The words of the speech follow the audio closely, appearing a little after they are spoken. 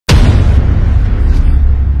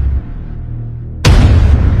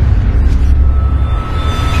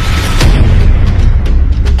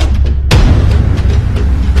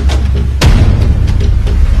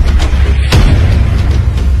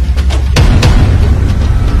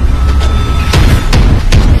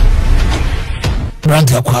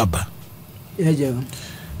Abrante akwaba. Eje.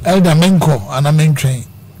 Elder menko ana mentwen.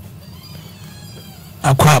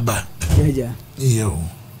 Akwaba. Eje. Yo.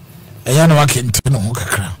 Eya na wakente no ho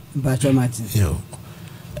kakra. Mpacho Martin. Yo.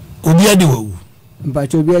 Obi adi wo.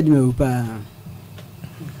 Mpacho obi adi me pa.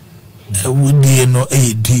 Wudi no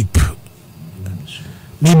deep.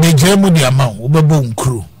 Me bejemu di ama wo bebo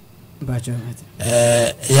nkro. Mpacho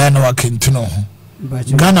Martin. Ya na wakente no ho.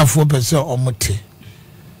 Mpacho. Ghana fo pese omote.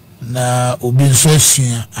 Na obi nso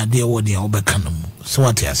asua ade wo de obeka no mu. So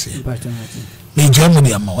what you say? Mpacho Martin. Me jemu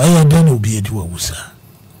di ama. Eya dan obi adi wo wusa.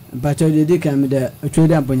 Mpacho de ka me da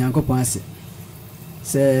otwede abonyankopon ase.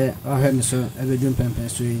 Se ohe me so ebedum pempen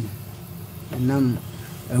so yi. Nam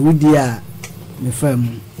awudi a me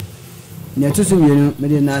fam. Ne to so wienu me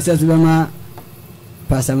de na aseso be ma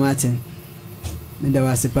Pastor Martin. Me da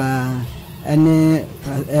wasipa ene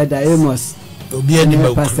Amos Obi adi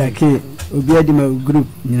ma Pastor K obi adi ma group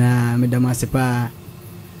na me da wasipa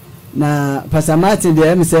na Pastor Martin de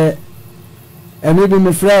em se emi bi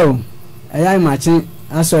me frɛ o ayi machi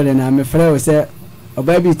asɔre na me frɛ o se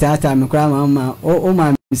oba bi tata me kra ma o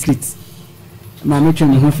ma biscuit ma me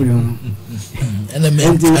twen ho firi ho ene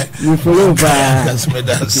me follow ba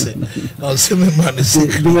kasmedase o se me manisi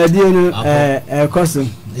dumadi no koso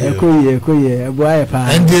ekoye eboa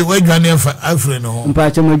pa ende we dwane afre no ho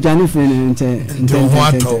mpa che mo dwane firi no nte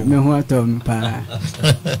me ho ato me pa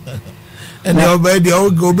ene oba di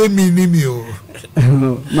obe mi ni o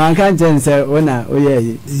man kan jen se ona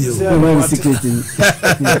oye yi so mo secret ni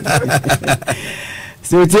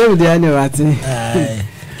so tell the any what me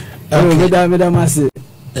da mase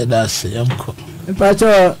that's yamko mpa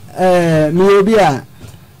che mi obi a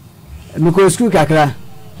mi ko school kakra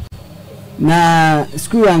na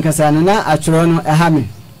school ankasa na atworo no ha me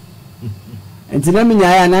entina me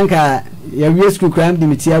nyaa nanka ya wie school kram di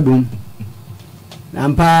meti abum na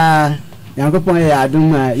mpa yankopon ya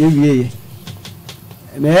adum a ye wie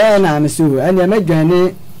me na me so ene me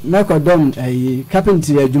dwane me kodom ayi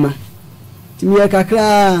carpentry adwuma timi ya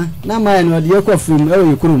kakra na ma no de yakofum e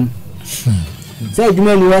yekurum se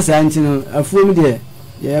adwuma ni wasa nti no afuom de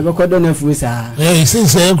ye be kodo na afu sa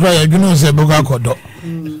since ye kra ya dwunu se be kodo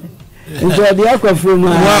njo de yakofum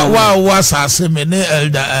wa sase me ne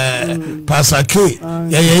elder Pastor K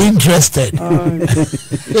ye interested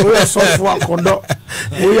o ya so fo kodo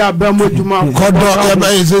o ya be moduma kodo ya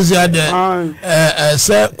ba isesi ade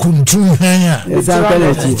se kuntu hwan a esa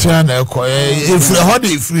pelechi chana eko efri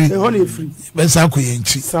hodi efri be sa ko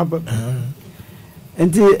yenchi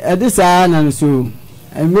enti edisa na so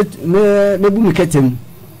me bu mi ketem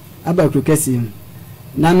abakru kesim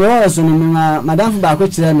na me o so no madam ba ko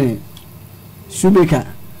kire me Shumika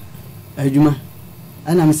adwuma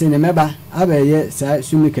ana me se ne meba abaye sa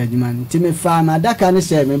shumika adwuma nti me fa ma daka ne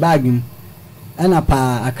hye me bag mu ana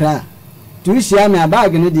pa akra tu hia me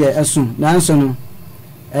bag ne de eso na nso no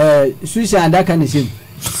sushi daka ne hye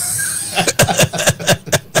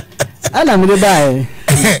ana me de bae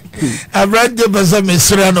abrande basa me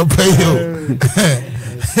sira no payo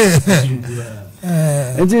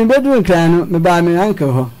nti me bedu nkran no me ba me anka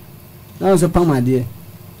ho na nso pamade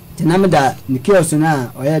tinamda nikioso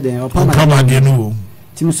na oyede opama de no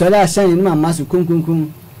tim sola shan ni mama so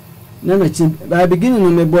kunkunkun na me chi ba beginning no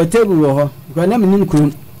me bo table wo ho ko na me nim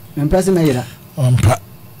krum me mpase me yira ompa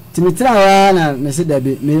tim tra wa na me se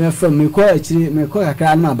dabe me fam me ko akiri me ko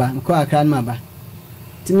kakra na maba me ko kakra na maba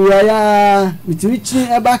tim ya me timi chi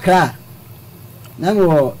e ba kra na me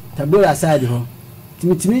wo tabora side ho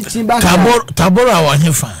timi chi ba tabora wa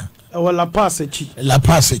hefa La Passage. La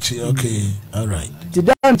Passage, okay, all right.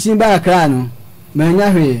 Tidam chimba akra no, manya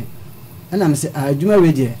hwe. Ana me se adwuma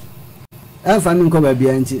we de. Amfa mi nko ba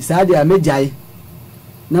bia nti, saa de a mejai.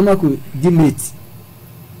 Na mako dimate.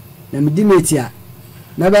 Na me dimate a.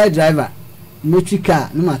 Na ba driver. Metri car,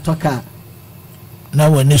 na ma toka. Na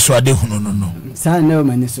wani so ade hunu no. Saa na o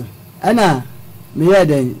mani so. Ana me ye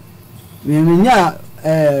den. Me nya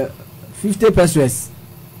 50 pesos.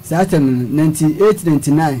 Saa tem 98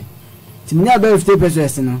 99. Timnya ba 50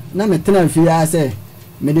 pesos no na me tena fi ya se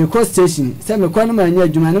me de cost station se me kwa no ma nya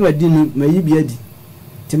adwuma na ma di ni ma yi bi adi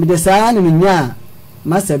timi de saa na me nya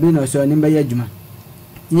masa bi no so ni ba ya adwuma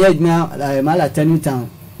nya adwuma ma la tanu town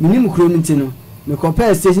minim kuro nti no me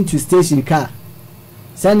compare station to station car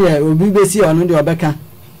sane obi be si ono de obeka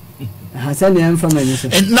ha sane em fam ni so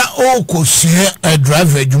na o ko sie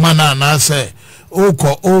drive adwuma na say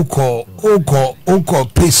oko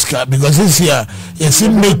pesca because this here yes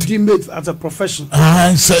mate as a profession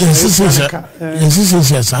so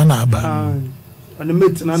this is sana ba and the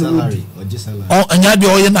mate na salary or just salary anya de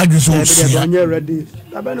oye na dwuso sia anya ready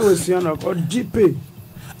abana we sia na ko GP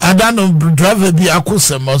adano driver bi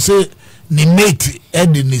akosem o say ni mate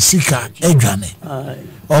edi ni sika edwane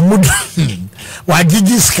omudu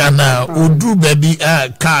wajiji scanner odu baby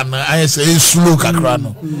car na ayese slow kakra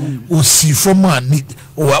no osi from an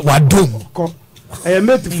wadom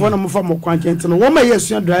mate for na mo fa mo kwanche no wo ma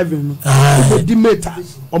yesu driving no di mate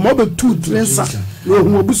o mo be two trensa no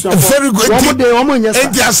hu obusu very good wo mo de wo mo nyesa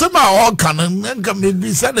enti asema o kan nka me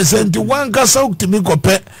bi say the same one ka so to me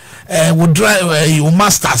kope would drive you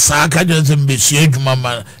master saka just mbesi adwuma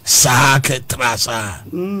ma saka trasa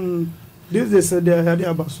this is the head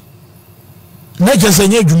abas na just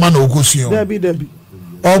enye adwuma na okosuo debi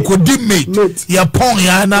o ko di mate ya pon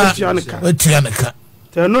ya na etianeka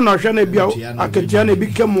te no na hwe na bia aketia na bi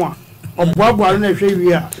kemwa oboabo na hwe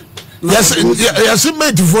wi a yes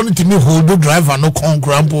mate for to me hold driver no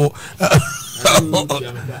concrampo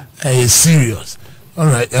serious all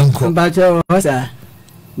right uncle bacho hosa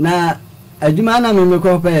na adwuma na me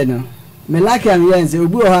ko pe no me like am yense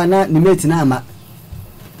obi o ha na ni mate na ama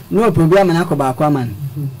no program na ko ba kwa man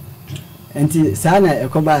enti sana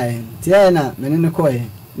ekoba e tie na me ne ko e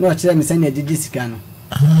no kire me sane didi sika no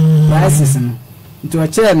prices no nti o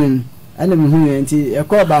kire me ana me hu enti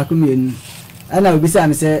ekoba ba ko me ana obi sa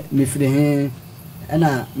me se me firi he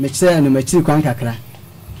ana me kire no ma kiri kwan kakra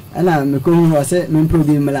ana me ko hu o se me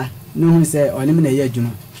program mala no hu se oni me na ye adwuma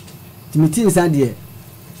timiti nsa de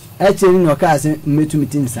actually no ka se metu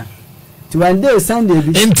mitinsa ti one day Sunday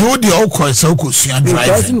bi into the okọ so ko sua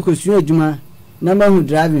driving kasi ko sua adwuma na ma hu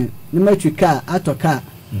driving na ma twi car ato car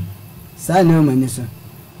sa na ma ni so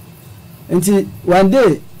enti one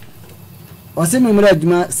day o se me mura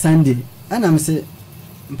adwuma Sunday ana me se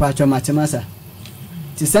mpacho matemasa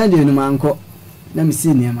ti Sunday no manko na me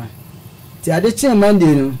si niema ti ade che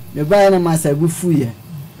Monday no me ba na masa bu fuye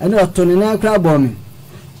ana otone na kra bo me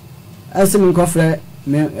asem nkofre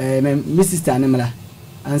me sister anemra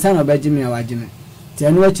ansa no baji me awagime ti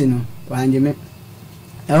anu achi no wanjime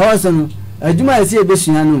e hoso no adwuma esi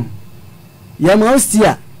ebesua no ya ma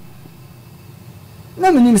ostia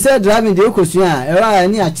na minim say driving de okosua e wa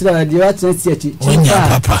ni akira de wa tena si achi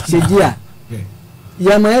papa shedia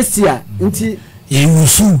ya ma ostia nti ye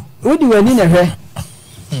yusu odi wani na hwe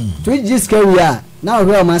to jiska wi na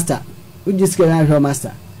hwe master ujiska na hwe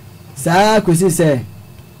master saa kosi say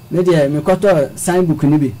me de me koto sign book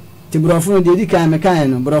ni bi ti brofo de di kan me kan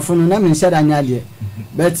no brofo no na me nhyada anya de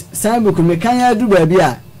but sign book me kan ya du ba bi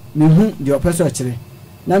a me hu de opeso kire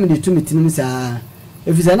na me de tu me tinim saa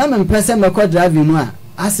efisa na me mpese me ko driving mu a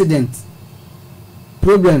accident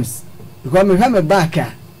problems because me ha me back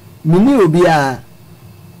a me ni obi a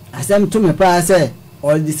asem to me pa say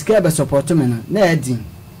all describe support me no na edin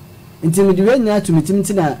nti me de wanya tu me tim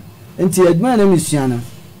tina nti aduma na me sua no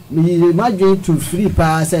me imagine to free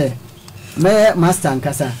pa say me master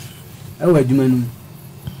nkasa e wa adwuma no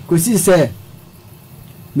kosi say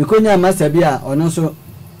me konya master bia ono so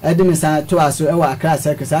edi me sa to aso e wa akra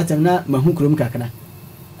circle sa tem na mahu krom kakra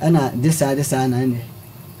ana desa na ne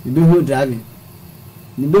be hu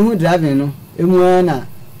driving no emu na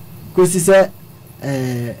kosi say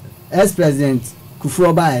ex president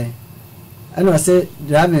kufuo bae ana say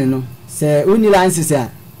driving no say uni license a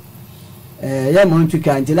ya mo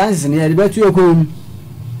ntwika nti license ne ya betu ekom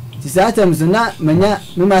ti sa tem so na manya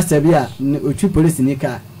me master bia otwi police ni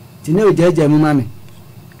ka ti ne ojaja mu mame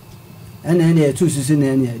ana ne etu susu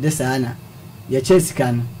na ne de sa na ya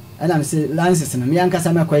chesika no ana me se license no me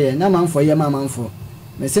yankasa mekoye na manfo ye manfo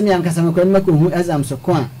me se me yankasa mekoye meko hu exam so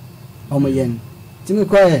ko a omoyen ti me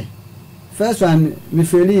koye first one me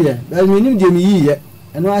fail ye but me nim de me yiye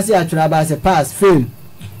eno ase atwura ba se pass fail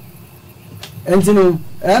entino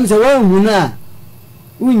am se won hu na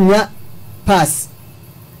unya pass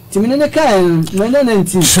ti me ne kai me na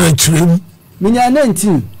 19 me nya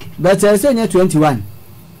 19 but I say nya 21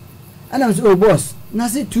 and I'm say oh boss na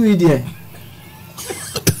say 2 idea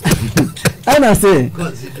and I say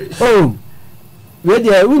oh we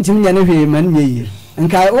dey unti nya ne hwe man nye yi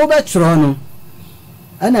nka o be tro no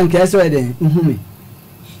ana nka so ede nhumi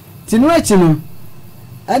ti no achi no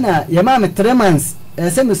ana ya ma me 3 months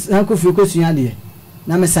ese me hankofi ko suya de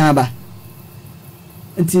na me san ba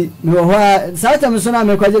nti me wo ha saata me so na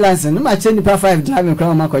me kwaje license no ma che nipa 5 driving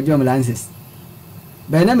kwa ma kwaje o license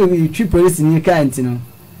ba na me twi police ni ka nti no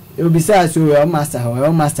e obisa so o master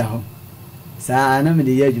ho sa na me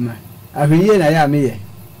de yadwuma ahwiye na ya me ye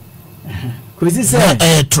kosi se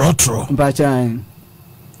trotro mpacha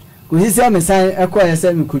kosi se me san ekoye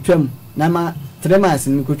se me kutwam na ma 3 months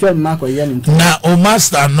me kutwam ma koye ni na o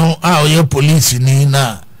master no a o ye police ni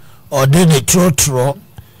na o de the trotro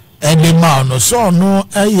ene ma no so no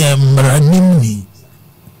eye mranim ni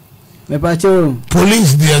me pacho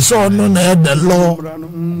police there so no na the law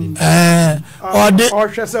or the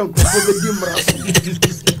hwese ko be di mra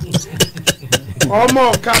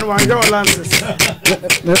omo kan wa yo lances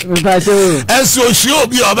me pacho eso show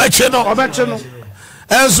bi obeche no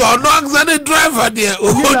eso no anxiety driver there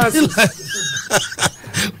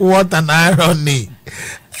what an irony.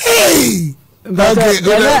 Hey, okay,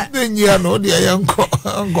 then you know the young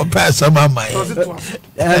pass my mind.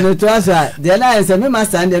 No, to answer the alliance, me must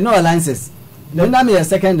stand there, no alliances. No, I'm a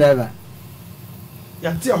second driver.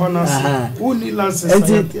 Who need lances?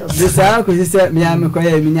 This hour could say, me, I'm a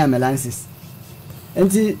miniam alliances.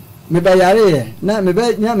 And me by Yare, not me by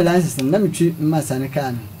Yam alliances, and let me treat my son a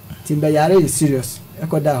can. Timbayare is serious. I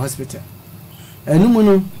got that hospital. And no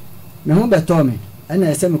moon, me home by Tommy. And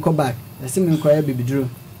I said me go back. I said me inquire baby Drew.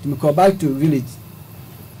 To me go back to village.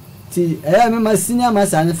 See, I am my senior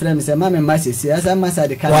master and friend. Say, "Mamma, master, see, as I master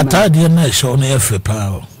the car." What I didn't know show me every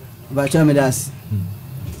power. But tell me that.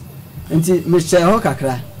 And see, Mr.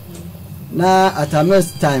 Hokakra. Now at a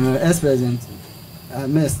most time, as president,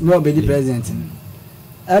 mess nobody present.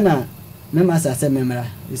 Anna, me master said, "Memra."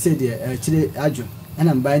 He said, "Dear, actually, Ajo." And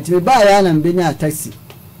I'm buying to buy and I'm being a taxi.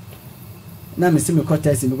 Na me se me ko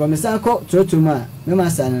taxi me go me san ko trotuma me ma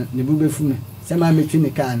san ne bu befu me se ma me twi ne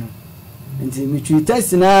car no enti me twi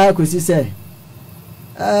taxi na ko si se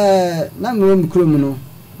na me krom no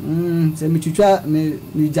se me twitwa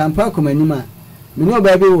me jampa ko mani ma me no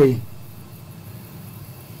ba bi wo yi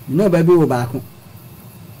me no ba bi wo ba ko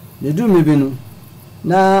ne du me bi no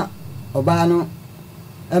na oba no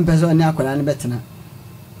empeso ne akwala ne betena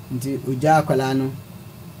enti oja akwala no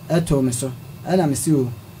eto me so ana me si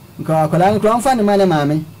o nka akwala nkro mfa ne mane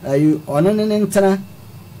maame ayu ono ne ntena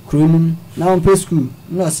kronum na on pe school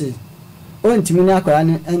no se o ntimi ne akwala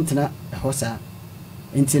ne ntena hosa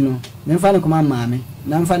ntino me mfa ne koma maame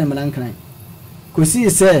na mfa ne mlankran ko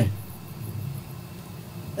si se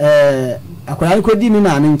akwala ko di mi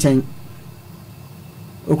maame nchen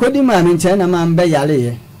okodi maame nchen na maame be yale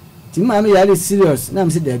ye ti maame yale serious na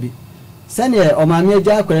mse dabi sane o maame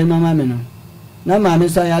agya akwala no maame no na maame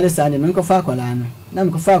so yale sane me nko fa akwala no na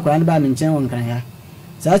me ko fa akwala no ba me nchen won kan ya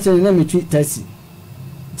sa che na me twi taxi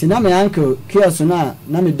ti na me uncle kiosk na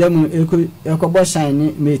me demu ekobo shine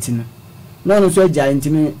ni mate no no so agya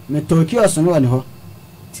ntimi me to kiosk no woni ho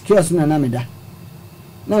ti kiosk na me da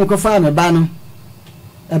na me ko fa me ba no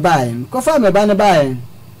e bae ko fa me ba no bae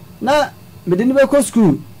na me de ni be ko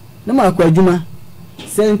school na ma kwa adwuma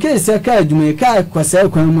se nke se ka adwuma e ka kwasa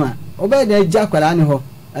kwan mu a oba de agya kwala ne ho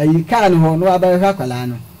ayi ka ne ho no aba ha kwala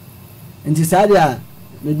no nti sadia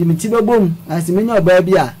me di miti bebom asimenya oba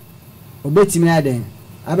bia obetimi aden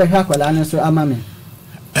abehwa kwala no so amame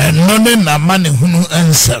no ne na mane hunu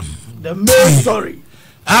ensem the main story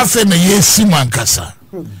afa na yesi mankasa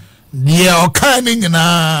die oka ni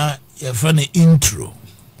nyina ye fa ne intro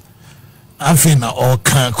afa na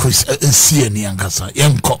oka esie ni ankasa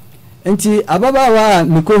yenko nti ababawa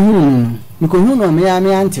mikohunu me ya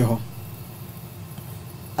me ante ho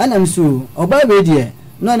anamsu oba be die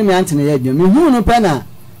no ne me ante ne ya dwo me hunu pa na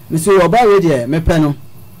me so oba we die me pe no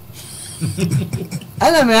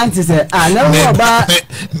ana me ante se na oba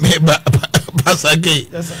me pasage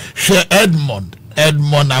she Edmond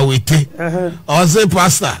awete I say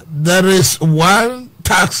pastor there is one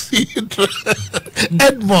taxi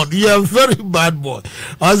Edmond, you are a very bad boy.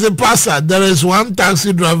 As a pastor, there is one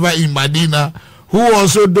taxi driver in Medina who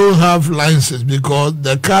also don't have license because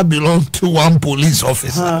the car belongs to one police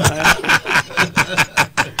officer.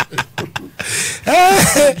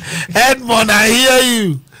 Edmond, I hear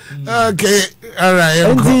you. Okay, all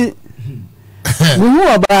right. Who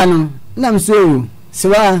about no?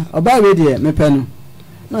 So, about radio, me pen.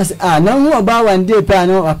 No, no, who about one day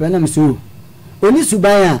piano up and I'm so. Oni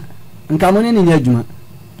subaya nkamone ni nyadwuma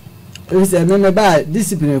ese me ba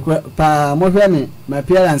discipline pa mo hwe me my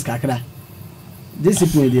parents kakra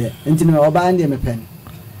discipline dey ntini oba ande me pen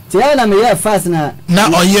ti ya na me ye fast na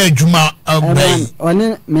oye adwuma obey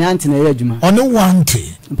oni me anti na ye adwuma oni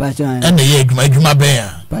wante pa cho na ye adwuma ben ya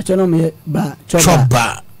pa cho no me ba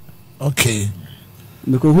choba okay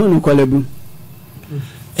biko hu no kolebu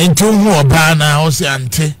enti hu oba na o se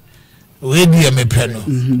ante we die me pen no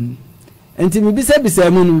enti mi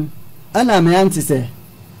bisa mu no ana me ante se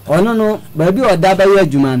ono no ba bi oda ba ye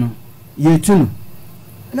adwuma no ye tu no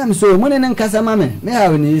na me so mu ne nkasa ma me ha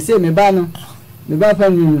oni se me ba no me ba pa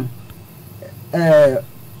nu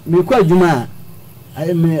me kwa adwuma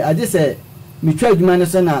me ade se me twa adwuma no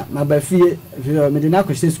so na ma ba fie me de na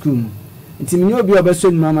ko she school mu enti me obi oba so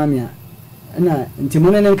nu mama me a na enti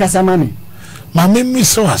mu ne nkasa ma me ma me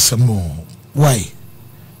so asemo why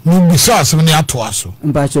me so asemo ne ato aso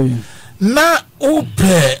mpa cho na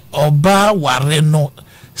ope oba ware no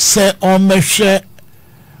se omehwe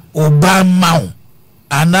oba mawo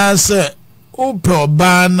ana se ope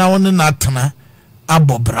oba na woni natena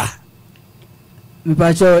abobra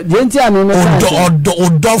mpacho denti anu no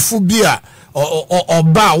odofu bia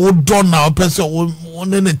oba wodo na opese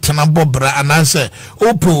woni ne tena bobra ana se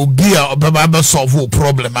ope obi a obaba be solve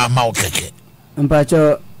problem ama okeke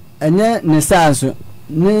mpacho enye ne sanso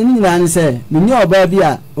ne nyina ne se menye oba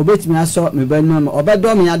bia obetimi aso me banu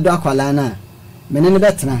obedo me ado akwala na mene ne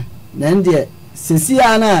betena na ndie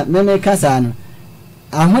sesia na me kasa no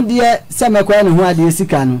ahode se mekwa ne ho ade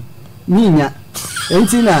sika no ninya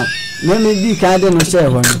enti na me di ka de no share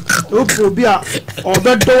ho no obi a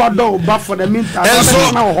obedo wado ba for the meantime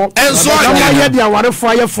enso ya dia ware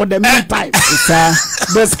for ya for the meantime sa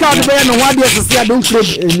the scout be no wade sesia don club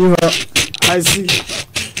eni ho I see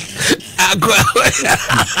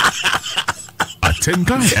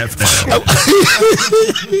Atenka FM.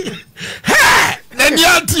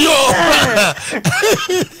 Nanyatio.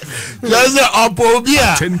 Just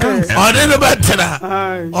opobia. Ode no betera.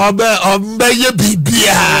 Obe ye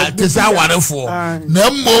bibia te sa warefo. Na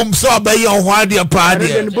mom so obe ye ho ade pa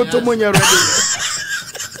ade.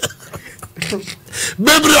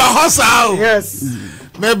 Bebre hosa. Yes.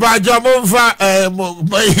 Me ba jomfa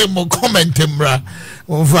mo comment mra.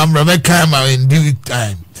 From Rebecca in due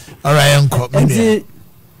time. All right, uncle.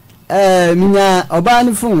 Minya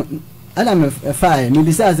obani phone. Ana me file. Me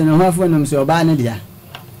bisa se no ho phone no so obani dia.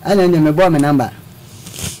 Ana ne me bo me number.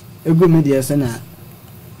 Egu me dia so na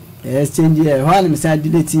exchange e ho ana me sa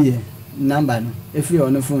delete number no. Efi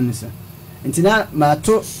on phone so. Ntina ma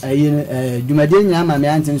to dwumade nya ma me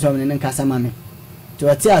antin so me ne nkasa ma me.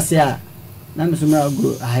 To ati ase a na me so ma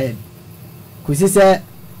go ahead. Kusi se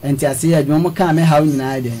enti ase ya dwom ka me hawo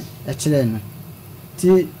nyina de e kire no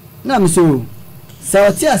ti na me so sa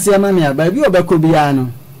oti ase ma me aba bi obekọ bia no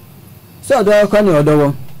so do ko ni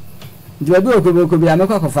odowo ndi bi okobeko bia me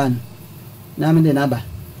kwakofa no na me de na ba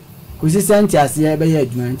kusi se enti ase ya be ya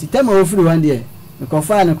adwuma nti tema ofiri wan de me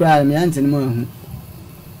kofa no kra me ante no hu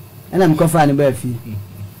ana me kofa no ba fi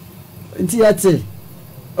nti yate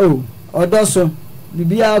odoso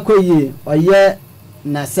bibia koye oye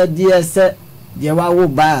na sadie se de wa wo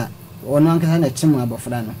ba ono ankasa na chimu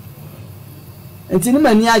abofra no enti ni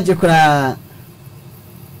mani age kra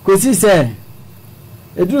kosi se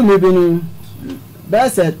eduru me binu ba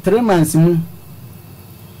se 3 months mu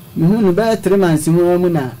no ba 3 months mu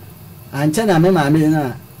na ancha na me ma me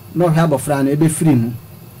na no hwa abofra no ebe free mu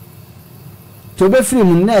to be free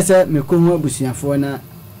mu na se me ko hu abusuafo na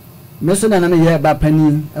me so na me ye ba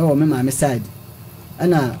pani e wo me ma me side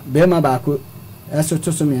ana be ma ba ko eso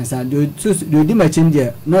to so me san do di machin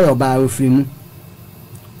dia no yo ba ofri mu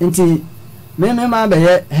nti me ma ba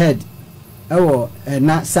ye head e wo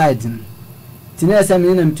na side ti na esa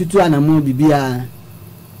me na mtutu anamu bibia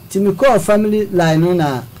ti me call family line no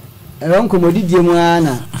na e won komodi die mu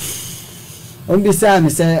ana on bi sa me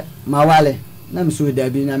se mawale na me so da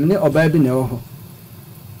bi na me ne oba bi na ho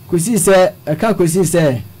kusi se e ka kusi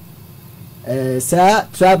se sa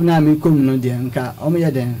trap na me kom no dia nka o me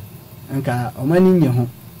ye den nka omani nye ho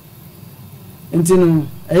ntinu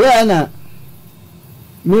eya na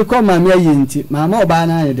mi ko ma mi ayi nti mama oba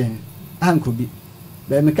na ye den anko bi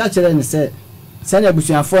be me ka kire ne se na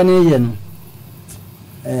busuafo ne ye no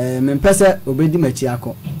me mpese obedi machi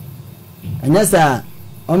akọ anya sa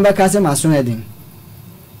omba ka se maso eden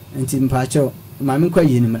nti mpacho ma mi ko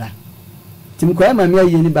yi ni mra tim ko ma mi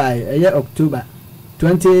ayi ni ba eye October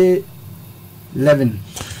 2011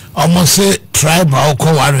 almost say tribe ko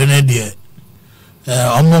ware ne de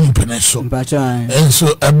omo mpene so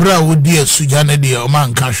enso ebra wodi asuja ne de o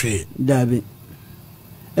man ka hwe dabi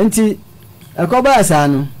enti akoba asa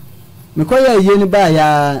no me ko ya yeni ba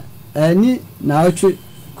ya ani na otwe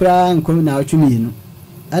kura nko na otwe mi no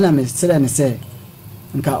ana me sere ne se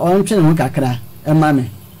nka ontwe ne ho kakra e ma me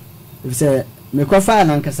se me ko fa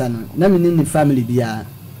na nkasa no na me ni family bia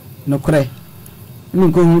no kure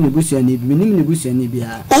mi ko hu ne busuani bi nim ne busuani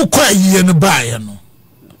bia o kwa yiye no ba ya no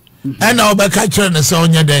ana obeka kire ne se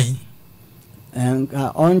onye den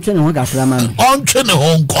nka ontwe ne ho kakra ma me ontwe ne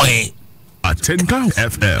ho nkoe Atenka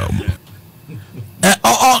FM.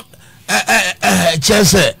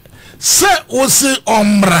 Chese se wosi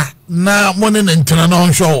omra na mone ne ntena no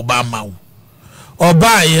hwe oba mawo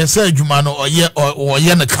oba ye se adwuma no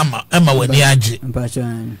oye ne kama ema wani age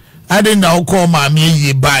ade na okọ ma me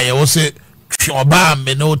yi ba ye wo se oba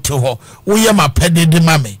me no to ho wo ye ma pede de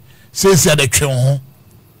ma me se se ade twe ho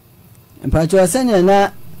mpacho sene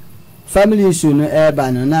na family issue no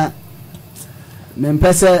eba no na me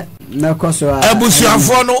mpese na koso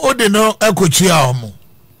abusuafo no ode no ekochi a omo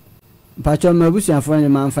pacho mabusu afọ ne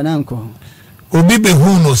manfana nko obi be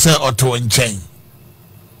hu no se oto nchen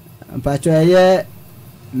pacho ye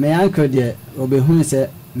me uncle de obi hu se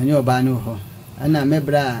me ne oba no ho ana me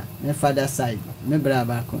bra me father side me bra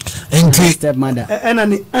ba ko enti step mother ena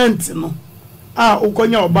ni aunt no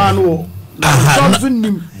ukonya oba no wo no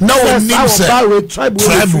nim se tribe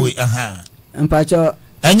pacho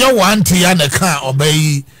enyo wanti ya ne ka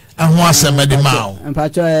obayi aho asemede mawo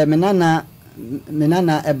pacho me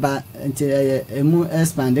nana eba nti emu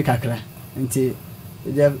expand kakra nti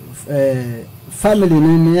the family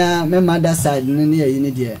no me mother side no ne yi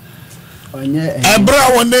ne de onye ebra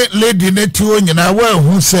woni lady ne ti onyina wa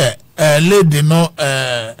hu se lady no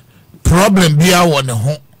problem bia woni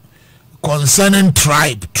ho concerning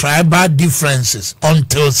tribal differences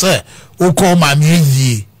until say uko mami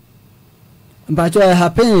yi mpacho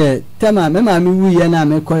happen ye tema me mami wu ye na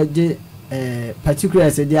me ko je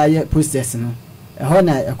particular se dia ye posters no ho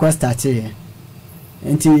na e ko start ye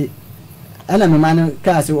enti ana me man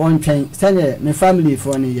ka se on twen sanye me family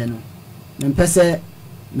for ne ye no me pese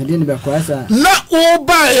me din be ko asa na o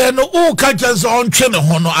ba ye no o ka je so on twen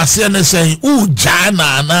ho no ase ne say u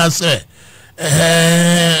jana na say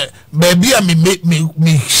baby a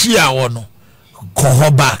me share wono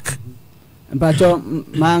ko back mpacho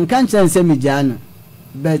man kan chense mi jana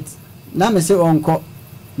but na me se onko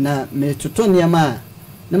na me toto niama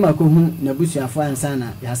na makohu na busuafo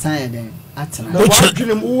ansana ya san ya den atena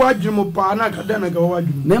wajum pa na kada na ga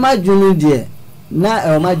wajum me majum de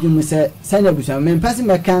na majum se sanya busuafo me pese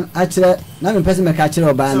me kan akire na me pese me ka akire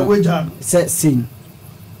oba no se sin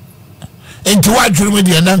enti wajum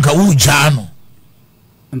de na nka wu jano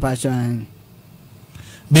mpacho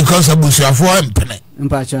because abusuafo empene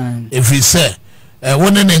mpacho if he say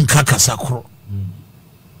woni ne nka kasakro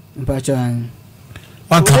mpacho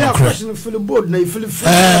what can I cry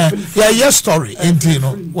yeah story enti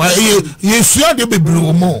no why you sure they be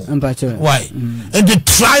blue mo why and the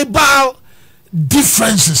tribal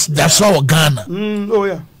differences that's all Ghana oh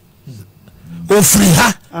yeah o free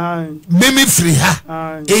ha mimi free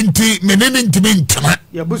ha enti menene ntimi ntama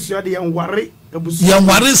ya busu de yan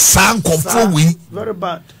ware sankofo wi very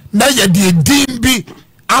bad na ya de dimbi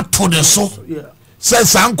ato ne so se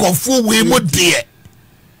sankofo wi mo de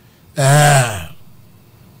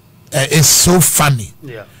it's so funny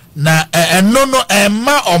na no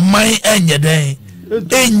ma oman enye den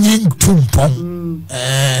enyi ntumpon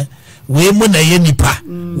we mu na ye nipa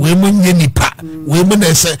we mu nye nipa we mu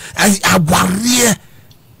na se agware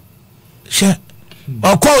she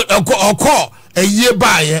oko eye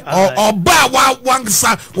baaye oba wa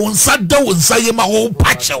wansa onsa da onsa ye ma wo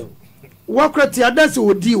pachew wakrati adanse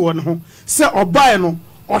odi won ho se oba no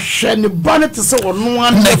ohwe ne ba ne te se wono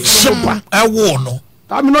an na chima ewo no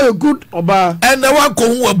I mean no good oba ene wa ko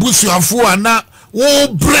hu abusuafo ana wo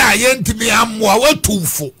bra ye ntimi amwa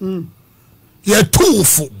watufo ye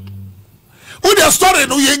tufo o the story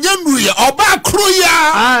no ye nyanu ye oba kro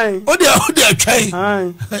ya o de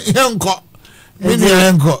twen yenko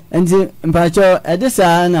Enko enti mpacho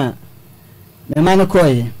edisa na me man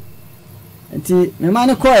koye enti me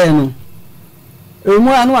man koye no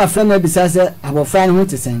emu anu afra na bisa se abofra ne ho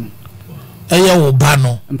tesen eye wo ba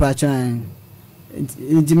no mpacho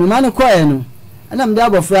enti me man koye no ana mde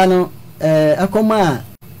abofra no akoma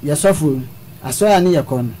yesofo asoya ne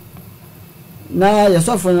yekon na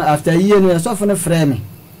yesofo no after year no yesofo no frɛ me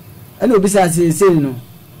ana obisa se no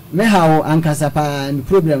me hawo ankasa pa ni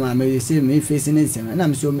problem a me say me face ni nsem na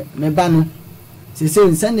me so me ba no se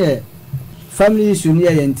nsane family issue ni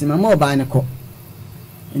ye ntima ma oba ne ko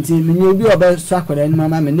nti me nyi obi oba so akwara ni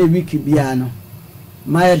mama me na week bia no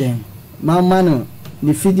my den mama no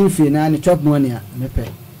ni feeding fee na ni chop money a me pe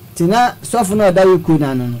tina sofo no da week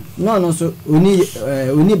na no so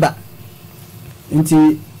oni ba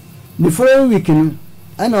nti ni following week no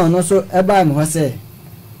ana no so e ba me ho say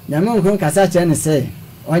nyame nkon kasa che ne say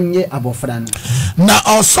onye abofra no na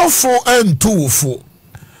osofo entufo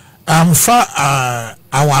amfa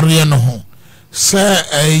aware no ho se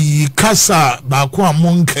yi kasa ba ko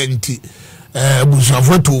amonkanti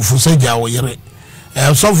busafo tufo se ja wo yere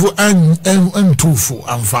osofo entufo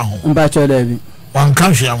amfa ho mbacho dabi wanka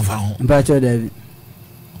hwe amfa ho mbacho dabi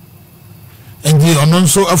engi ono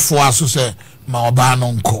nso afo aso se ma oba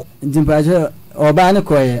no nko ndi mbacho oba ne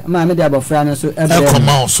koye ma me de abofra no so e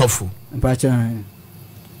koma osofo mbacho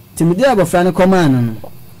timidi abofra ne koma no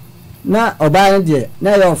na oba ne de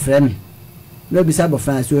na ye ofra me no bisa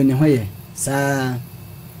abofra so ni hoye sa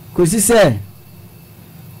kosi se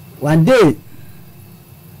one day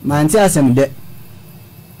manti asem de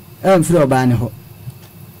free oba ne ho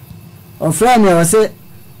ofra me o se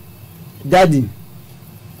daddy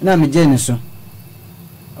na me je ne so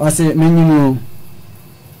ɔse menyim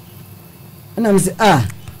ana me se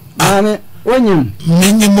maame wonyim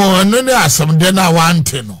menyim no ne asem de na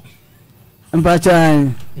wante no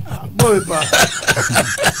mpachan boy pa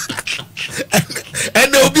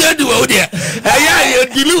and obi adi wo de you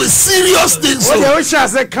deal with serious things so we shall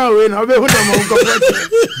say can we na be hu dem ko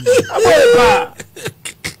boy pa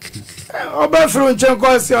oba fru nchen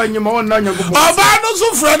ko se onyim won na nyego oba no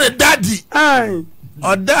so friend daddy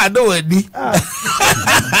o dad o edi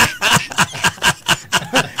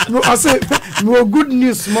no I say no good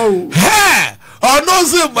news mo no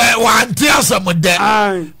say one tear some de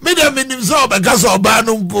me dem nim so be gas oba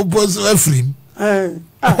no propose afrim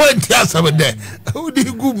one tear some de who di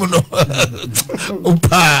gum no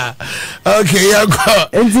opa okay ya go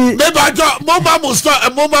me ba jo mobile mo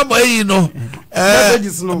start mobile mo yi no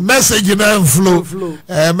message na flow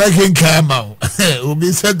making come out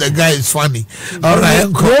Obi said the guy is funny all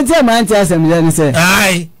right go man tear some de say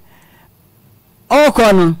ai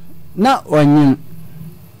okono na onyim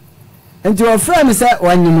enti o frame say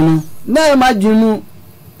wanyim no na ma dwunu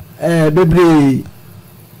bebre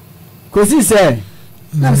kosi say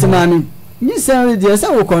na se mami ni say de say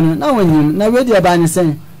okono na wanyim na we de ba ni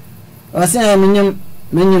say o say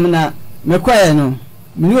menyim na mekwae no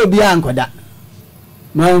mini obi ankoda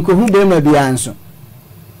ma nko hu be ma bia anso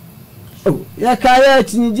ya kaya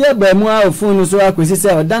tinje ba mu a phone so akosi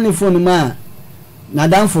say o dane phone ma na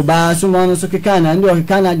danfo ba so mo no so keka na ndi o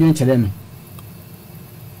keka na dwen kire me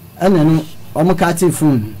ana no o mo ka ti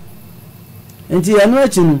phone enti anu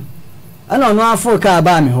achi no ana no afo ka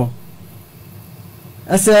ba me ho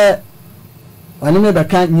ase wani me ba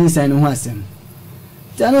kan nyinsan no ho asem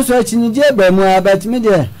tano so achi ni je ba mu abat me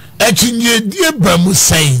de achi ni die ba mu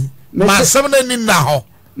san ma sam na ni na ho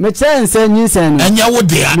me chen san nyinsan no anya wo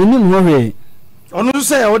de a minim ho he ono so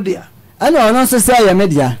say wo de a ana ono so say ya me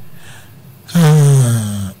de a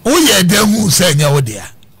o ye de hu say anya wo de a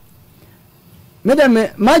me de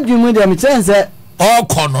me madwumu de me chen say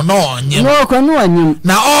okono no onyem no okono onyem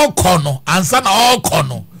na okono ansa na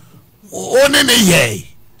okono oni ne ye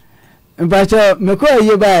mpacho me ko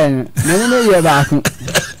ye ba en me ne ye ba ko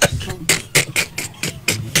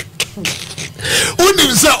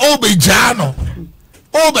unim se obejano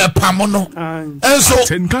obe pamono enso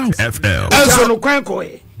FM enso no kwan ko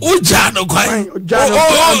e ujano kwan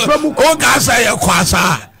o ga say e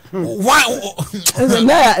kwasa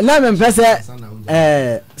na me pese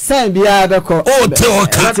san bia be ko o te o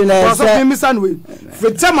ka so me san we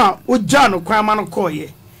fetama ujano kwan ma no ko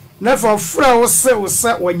ye na for fra wo se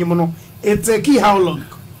wonyim no it take how long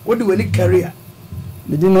what do we career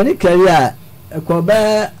me di money career ko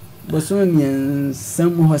ba boso mien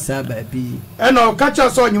sam ho sa ba bi e no catch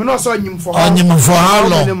us onyim no so onyim for how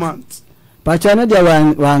long pacha no dia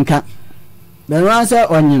wanka be no say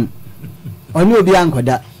onyim oni obi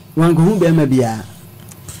ankoda wanko hu be ma bia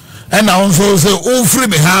e na onso say o free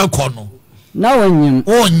me ha kono na onyim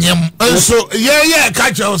enso ye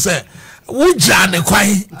catch us say uja ne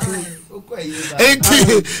kwan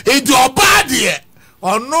enti obade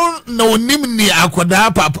ono na onim ni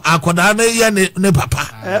akoda na ye ne papa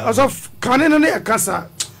also kan ne kasa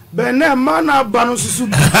be na ma na ba no susu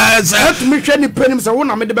et me hwe ni panim se wo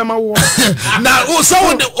na me de be ma wo na o so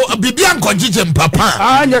bibia nkogije mpapa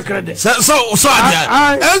anya krede so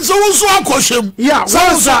adia enso wo so akohwem ya so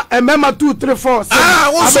emema 2 3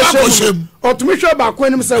 4 wo so akohwem otumisho ba ko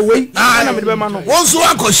enim se we na me de be ma no wo so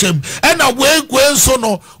akohwem e na we so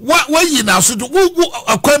no wa yi na so wo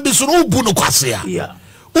akwan bi so no bu no kwase a ya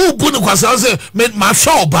ubu ni kwasa se ma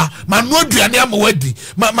shoba ma no aduane am wadi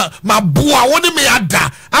ma boa woni me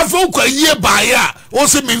ada afa kwa yie ba ya o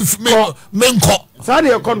se me nko sade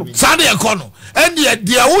ekono ene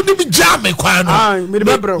dia woni mi jame kwan no me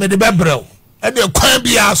de bebrel ene kwan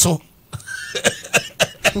bi aso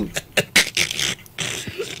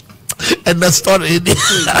and the story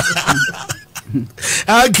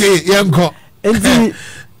okay yanko enti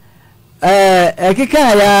ekeka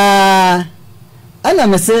ya ana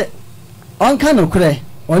me se onka no kure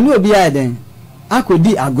oni obi aden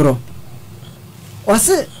akodi agro o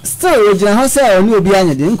se still ojina ho se oni obi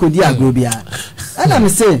anyade nkodi agro bia ana me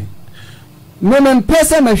se me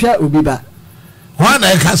pese me hwa obi ba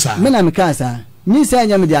wana ekasa me na me kasa ni se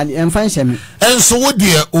anya me de emfa nhye me enso wo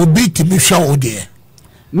de obi timi hwa wo de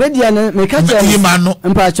media no me ka che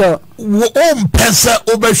mpacho wo mpese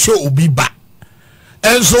obehwe obi ba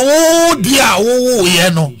enso wo dia wo ye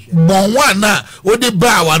no bonwa na wo de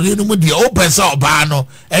ba aware no mu dia o pesa oba no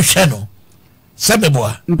ehwe no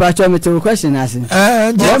sebeboa mpacho me to question ase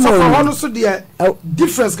no so dia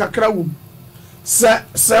difference kakra wo se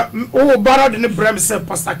o bara de ne brem se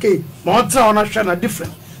pastor K ma on tra on hwe na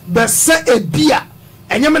different but se ebia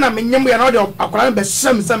enyem na menyem ya na de akwara be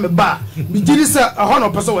hyem se me ba bi giri se ho no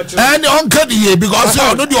pese wo kire and on can ye because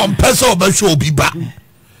you no the on person be show bi ba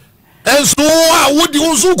enso a wodi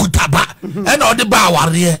unsu kutaba and all the ba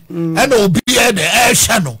ware and obi e de e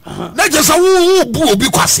hye no na je se wo bu obi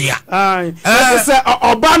kwase ya se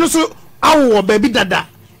oba no so awo ba bi dada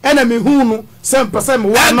ena me hu no se mpese me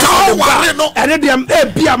wa no ene de e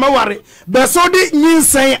bia ma ware be so de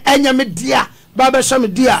nyinsen enya me dia baba shame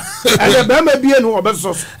dia ene be ma bie no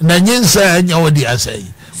obeso na nyinsen enya wodi asai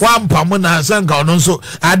wampam na sanka ono so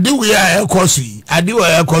ade we a ekosi ade we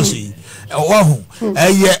ekosi ohu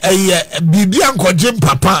eye bibia nkoje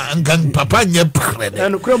papa nkan papa nye prede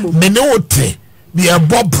mene wote bi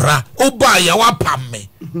ebobra oba ya wapam me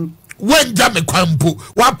wenja me kwampo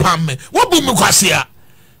wapam me wobu me kwasea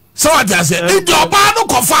so what I say ndi oba no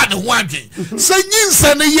kofa ne ho adwe se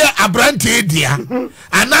nyinsa ne ye abrante dia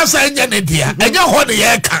anasa enya ne dia enya ho ne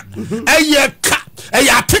ye ka eye ka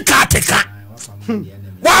eye ateka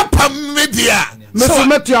wapam me dia so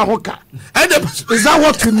metu ahoka is that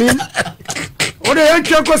what you mean o de yan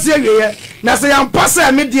twa kwase ye na se yan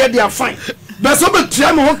pasa me dia fine but so betu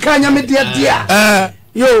am ho ka nya me dia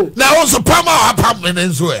yo na also pama wapam me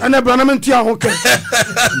nso e ana bra na me tu ahoka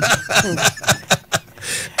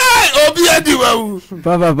obi adi wawu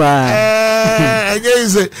papa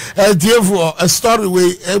yes a story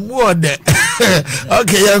way emu ode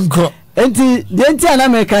okay yanko enti denti ana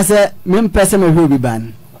me ka se me mpese me hwe bi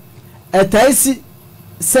ban etaisi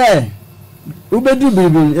se ubedu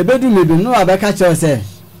bibin ebedu mebin no abeka che se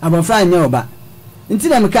abofra anya oba enti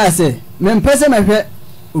na me ka se me mpese me hwe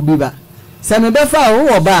obi ba se me befa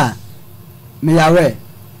wo oba me yawe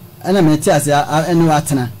ana me ti ase enu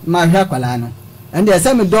atena ma hwe akwala no ende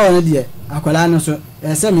ese me do no de akwala no so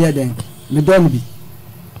ese me yeden me do no bi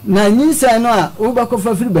na nyinsa no a wo ba ko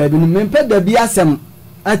fa firi baabi no me mpa da bi asem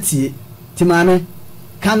atie timame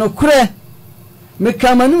kanokure me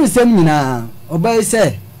kamanu sem nyina obai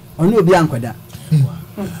se ono obi ankoda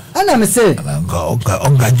ana me se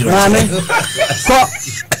onga jiro mame ko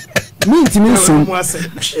mintimi sum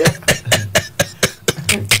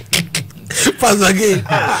pasage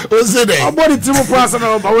o se de obodi timu pasa na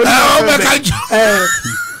oba we o me kanjo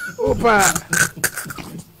opa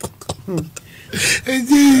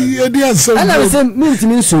edi asem ana me se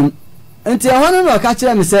mintimi sum enti ahono no ka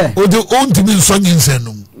kire me se o de ontimi nsonyin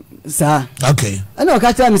senum sa okay ana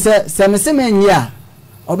ka kire me se me se menyi a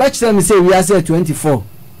oba kire me se wi ase 24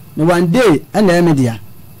 no one day ana e media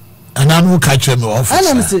ana no ka kire me office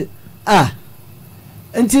ana me se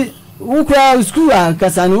enti ukwa school a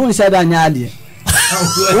kasane won shada nya ade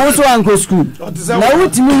wo so anko school na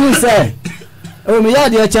wutimi hu se o me ya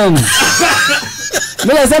de chan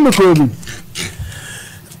me la se me ko bi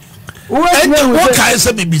wo kai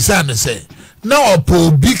se bibisa ne se na opo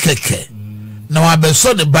obi keke na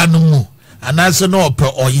wabeso ne ba no mu anase na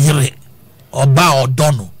opo oyire oba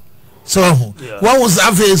odono so what was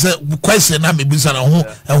that question na bibisa na ho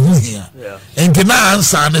ehu hia enti na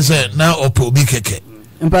answer ne se na opo obi keke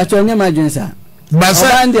mpacho nya majensa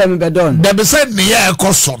basa ndie me bedon da be se ne ya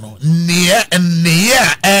ekoso no ne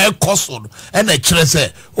ya ekoso no e na kire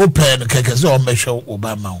se open no keke se o mehwe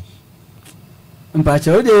obama ho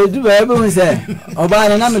mpacho de du ba ebe hu se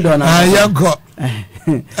oba na me dona yanko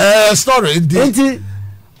story enti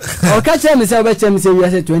o ka che me se oba che me se wi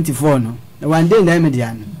ase 24 no one day na me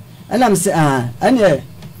dia no ana me se ane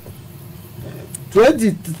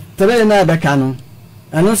 23 na be ka no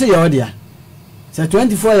ano se yo dia se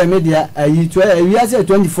 24 ya media ayi wi ase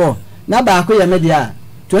 24 na ba ko ya media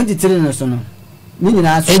 23 no so no ni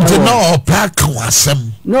nyina so enti no pack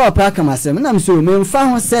wasem no pack masem na me so me mfa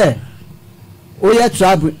ho se oye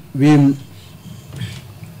trouble wem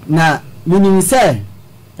na minim se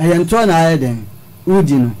ayento na ayeden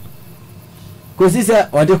udi no kosi se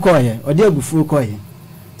ode koye ode abufu koye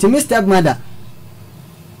ti Mr. Mother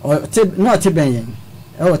o ti no ti benyen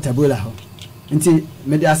e o tabula ho nti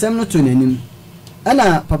me de asem no to nanim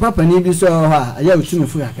ana papa pani bi so ho a aya utumi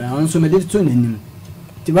fu akra on so me de to nanim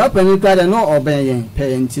ti papa pani kwada no obenyen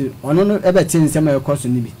pe nti ono no ebe tin nsem e koso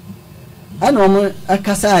ni bi ana omo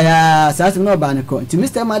akasa ya sase no ba ne ko nti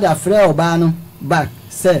Mr. Mother frɛ oba no back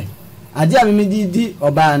say ade a me di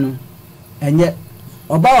oba no enye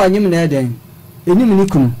oba onyim na eden enim ni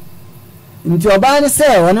kunu nti oba ne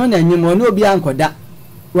say wono na enyim wono obi ankoda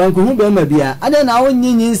wanko hu be ma bia ade na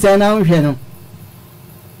wonyinyin sɛ na nhwɛ no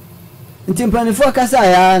nti mpanifo akasa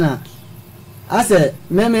ya na ase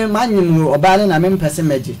meme manyim oba ne na me mpese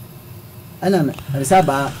meje ana me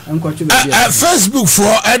resaba enkotwe be bia Facebook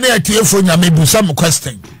for any atiefo nyame bu some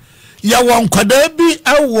question ya won kwada bi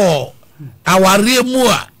awo aware mu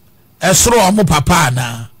a esoro omo papa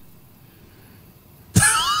na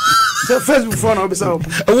Facebook phone or bisa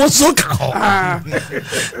open. What's so cool?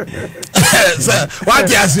 What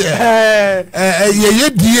you say? Ye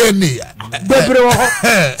DNA. Bebre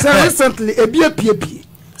so recently e bia pie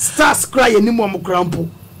stars cry any mo krampo.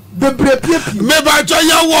 Bebre pie. Me ba cho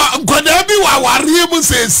ya wo nkoda bi wa ware mu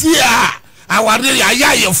sesi a aware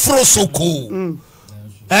ya ye fro soko.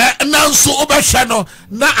 Nanso obehwe no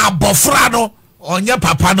na abofra no onye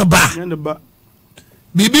papa no ba.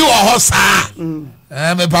 Bibi wo ho saa.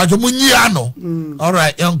 Me pa jo munyia no. All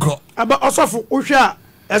right, yanko. Aba osofo ohwe a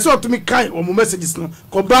eso to me kai o mo messages no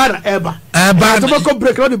ko ba na eba. Eba to ko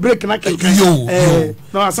break no the break na kai. Yo.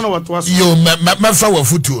 No asana what was. Yo me fa wa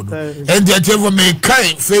futu no. And the tell me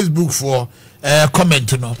kai Facebook for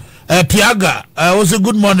comment no. Piaga, also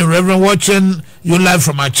good morning, Reverend, watching you live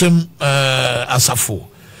from Achim Asafo.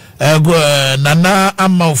 Nana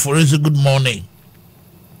Yaw Sarfo, good morning.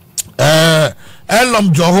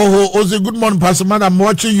 Elom Johoho, also good morning, Pastor Man. I'm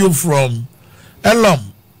watching you from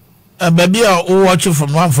Elom. Baby, I watching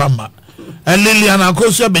from one farmer. Liliana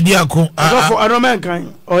Akosia Bediako. I don't mind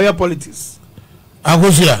kind or your politics.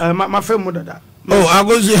 Akosia. My friend mother. Oh,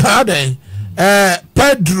 Akosia, how they?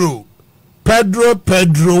 Pedro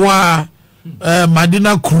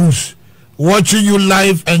Madina Cruz, watching you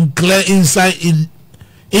live and clear inside in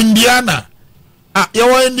Indiana. You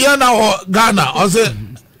were Indiana or Ghana or say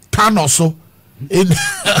town also in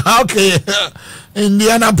okay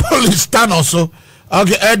Indianapolis town also.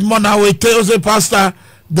 Okay, Edmond, I will tell you, Pastor,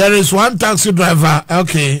 there is one taxi driver.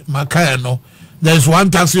 Okay, Makayano. There is one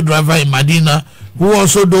taxi driver in Medina who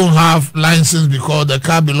also don't have license because the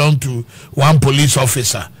car belonged to one police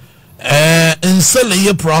officer. In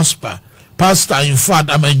Seleye Prosper, Pastor, in fact,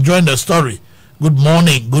 I'm enjoying the story. Good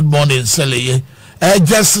morning, Seleye.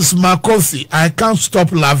 Justice Kofi, I can't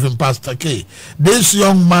stop laughing, Pastor K. This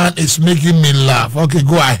young man is making me laugh. Okay,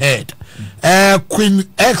 go ahead. Queen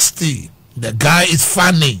XT, the guy is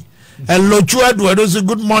funny. Lochu Edward,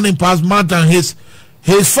 good morning, Pastor Martin. His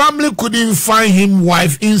family couldn't find him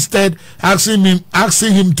wife, instead asking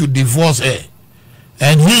him to divorce her.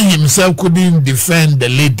 And he himself couldn't defend the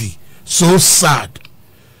lady. So sad.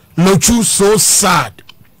 Lochu, so sad.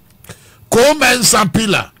 Coleman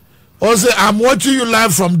Sapila. Also, I'm watching you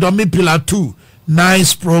live from Domi Pillar 2.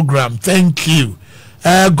 Nice program. Thank you.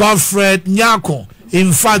 Godfred Nyako.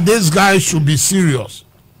 In fact, this guy should be serious.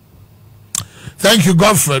 Thank you,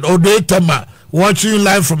 Godfred. Odetema. Watching you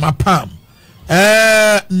live from Apam.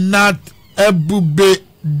 Nat Ebube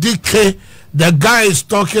Dike. The guy is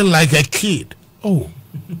talking like a kid. Oh.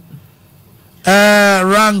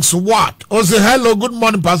 Ranks what? Also, hello, good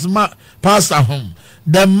morning, Pastor Home.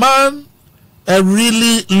 The man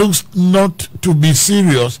really looks not to be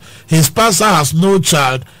serious. His pastor has no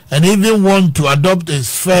child and even want to adopt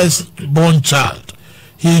his first-born child.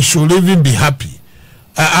 He should even be happy.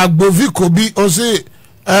 Agbovi Kobi also,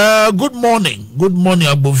 good morning,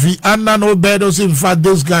 Agbovi. Annan Obed also, in fact,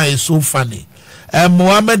 this guy is so funny.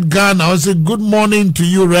 Mohammed Ghana also, good morning to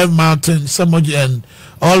you, Rev Martin, Samoji, and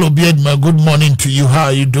all Obiedma, good morning to you. How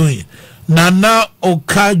are you doing? Nana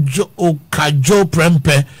Okajo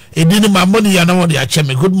Prempe.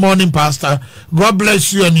 Good morning, Pastor. God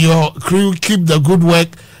bless you and your crew. Keep the good work.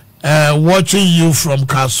 Watching you from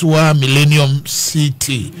Kasua Millennium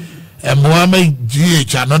City. Mohammed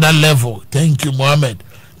GH, another level. Thank you, Mohammed.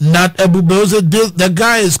 Nat Ebubose, the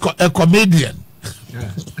guy is a comedian.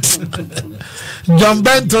 John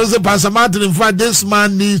Bento said, Pastor Martin, in fact, this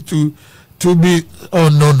man needs to be. Oh,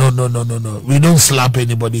 no. We don't slap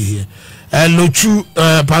anybody here. Lochu,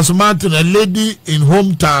 Pastor Martin, a lady in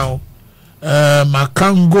hometown,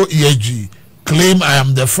 Makango Yeji, claim I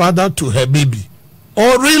am the father to her baby.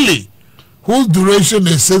 Oh, really? Whose duration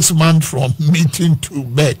is 6 months from meeting to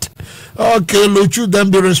bed. Okay, Lochu, then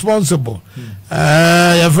be responsible.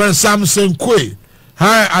 Your friend Samson Kwe.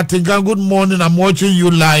 Hi, Atinka, good morning. I'm watching you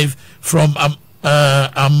live from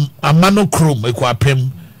Amano Krum,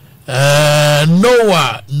 Ekwapem.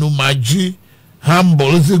 Noah Numaji,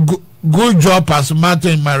 humble. It's a good job, Pastor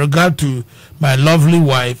Martin, in my regard to my lovely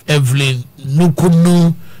wife, Evelyn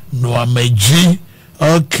Nukunu Noameji.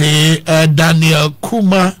 Okay, Daniel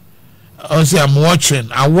Kuma. Also, I'm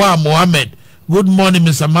watching. Awa Mohammed. Good morning,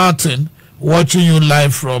 Mr. Martin. Watching you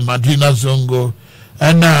live from Madina Zongo.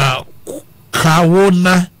 And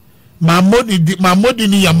Kawona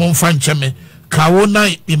Mamodini Yamon Fanchame.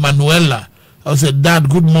 Kawona Emanuela. I said, Dad,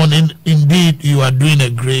 good morning. Indeed, you are doing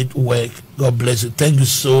a great work. God bless you. Thank you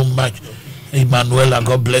so much, Emanuela.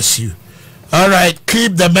 God bless you. All right,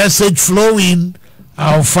 keep the message flowing.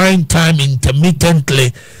 I'll find time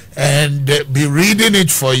intermittently and be reading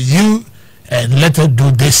it for you. And let us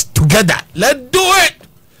do this together. Let's do it.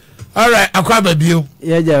 All right, akwa babio.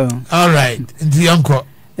 Yeah, Joe. All right, ndi yanko.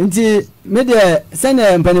 Nti me de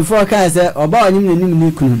sene mpanifo kan se oba onyim nanim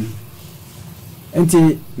ni kunu.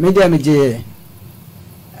 Nti me de meje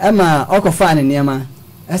ama okofa ne niema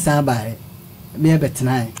esa bae me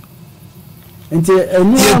betena. Nti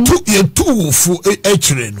enu ye tu fu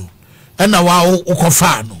echire no. Ena wa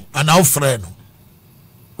okofa no, ana ofre no.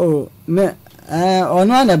 Oh, me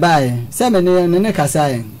ono ane bae. Se me ne kasa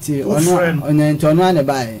nti ono onye ono ane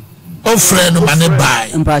bae. Ofre no mane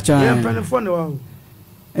bae. Mpacho. Yeah, mpanifo ne wa.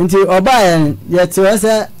 Nti obaye yete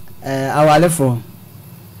wase awalefo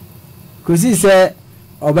kusi se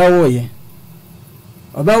obawoye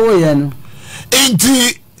no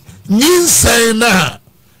nti nyinsen na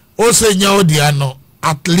o se nya odia no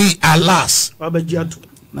alas abajiatu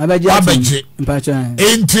mpacho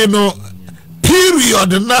nti no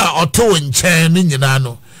period na oto nchen ni nyina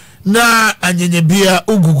no na anyenye bia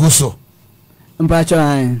ugugu so mpacho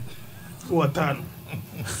watano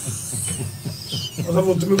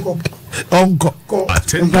onko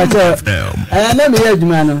na me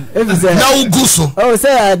adwuma no efise na uguso oh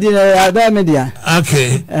say adi na aba media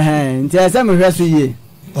okay nti asa me hweso yie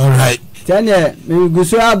all right tane me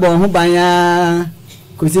guso abon ho banya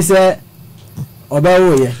kosi se oba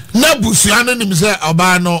wo ye na busua no nim se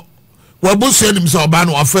oba no wa busua nim se oba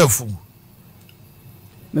no afafu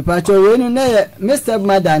me pacho we no na Mr.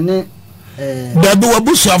 Madane dabi wa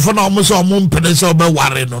busua fo na omo se omo mpene se oba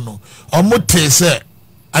ware no omo te se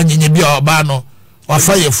anyenye bia oba no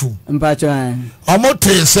wafa yefu mpacho omo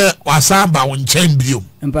te se wasamba won chen bio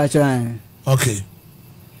mpacho okay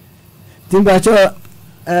timpacho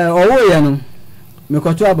owo ye no me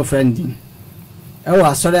kwato abofrandi wa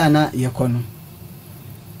asore ana yekono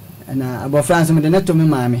na abofran so me de neto me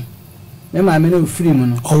maame no ofiri mu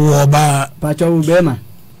no owo ba pacho wo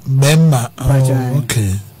bema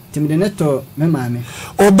okay timde neto me maame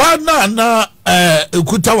oba na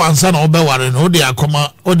ekuta wansa na obeware no odi akoma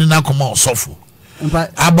odi na akoma osofo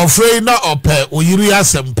abofrei na ope oyiri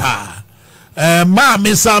asempa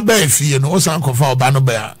maame san ba afie no osan kofa oba no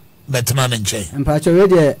ba betena ne nche mpacho we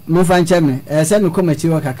de mo fa nche me se me komachi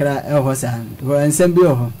wo kakra ho san ho ensem bi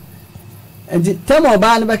ho enti temo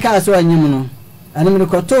oba no be ka so anyim no anim no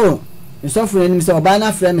koto nsofo anim se oba na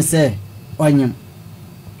afre me se onyim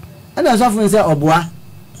ana nsofo se oboa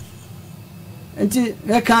enti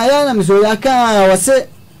ya kaya na miso ya ka wose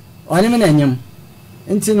onyim na anyim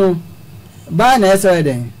enti no ba na eso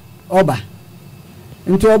eden oba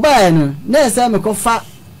enti oba ya no na esa me kofa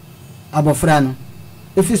abofra no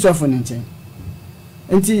efi sofo ne nchen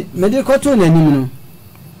enti me de koto na anim no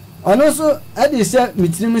ono so ade se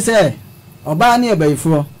mitirim se oba na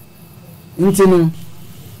ebayifo enti no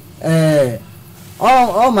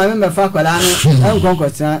o ma me fa kwala no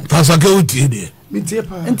enkonkotra pasake uti de mitie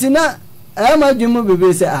pa enti na ma dwemu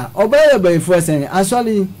bebe se oba ebayifo sen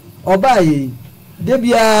asoli oba yi de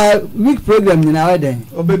bia week program ni na waden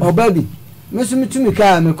oba bi me so mitumi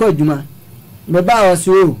ka me ko dwuma me ba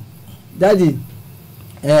waso daddy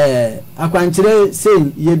akwankyere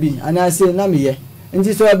sei ye bi ana sei na me ye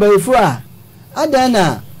enti so abayifo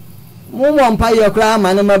adana mo mpa ye kra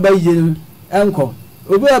ma na mabaye enko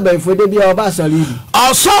obi abayifo de bia oba asoli bi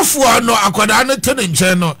asofo no akoda no tene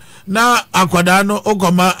nche no na akoda no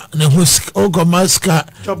ogoma ne ogoma ska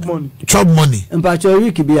chop money mpacho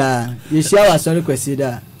week bia ye shia wa asoli kwesi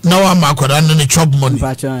da na wa makoda no ne chop money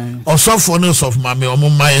mpacho osofo no sof mame omo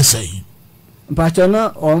maye sei mpacho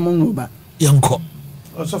no omo ngoba yenko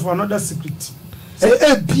osofo another secret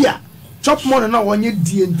bia chop money na wonye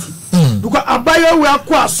DNT because abayo we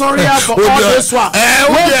akwa sorry for all this one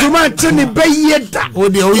we do man tini be yeda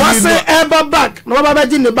we say ever back no baba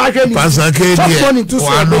ji ne ba hwe ni chop money to so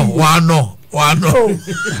wano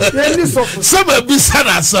ye ni so some be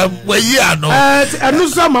sana some we ano enu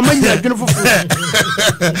so mama nya adwene fufu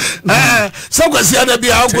so kwasi ada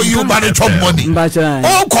bia go you man chop money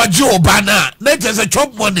o kwaji obana na just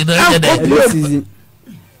chop money na yede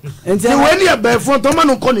enti when you be for to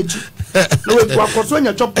man ko ne chi no we kwa koso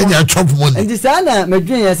nya chop money enti sana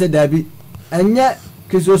medwen ya se dabi anya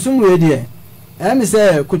kisosum we de am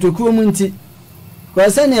se kotokuo mu nti ko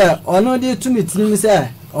se ne ono de tumi tinim se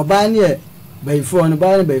oba ne bayifo no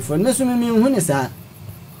ba ne bayifo ne so mi hu ne sa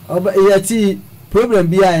oba yati problem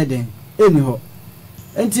bi aye den eni ho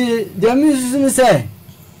enti de mi susum se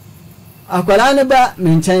akwala ne ba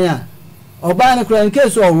me nchen a oba ne kura nke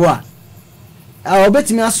so owo a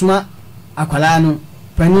obetimi asoma akwala no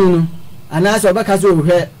paninu ana so obaka so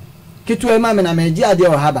hwe kitu ma me na meji ade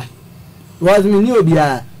o haba was me ni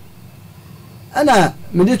obia ana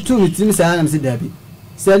me de tu mitim sa na me se dabi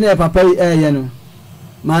se ne papa ye no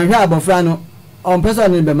ma hwe abofra no on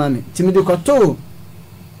person ne be ma me timi de koto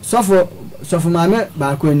sofo maame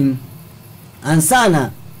ba ko anim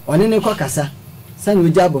ansana one ne ko kasa sane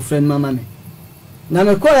oja abofra no mama me na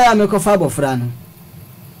me ko ya me ko fa abofra no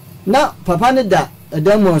na papa ne da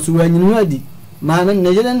edamo so wanyinu adi ma no ne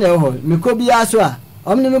yele ne ho me ko bia so a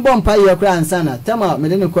omne me bompa ye kra ansana tema me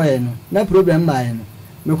ne ko ye no na problem ma ye no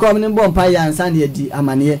me ko omne bompa ye ansana ye di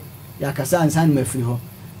amane ya kasa ansana mafiri ho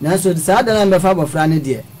na so saa da na me fa abofra ne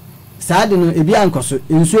de saa de no ebi ankoso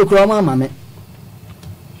ensuo kra mama me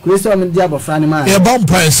Kristo me dia bofra ne ma. E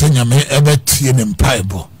bompa esenyame ebetie ne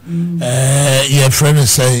mpaibo. Your friend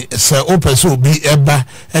say opese obi eba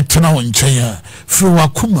etena wo nchen a fi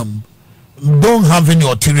wakomam. Don't have any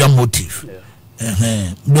ulterior motive.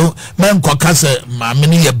 No men kwaka se maame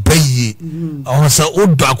ne ye bayi. O se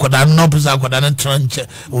odo akoda no pesa akoda ne tranche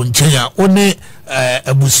wo nchen a oni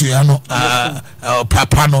abusua no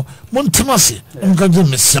papa no montema se nka je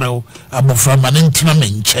mesrew abofra ma ne ntena me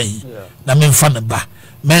nchen na me mfa ne ba.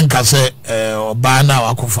 Men ka se oba na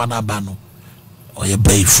wakofa na ba no oye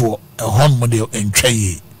bayfo hon mo de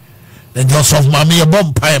entwaye the just of mama ye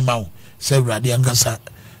bom pai ma say rade angasa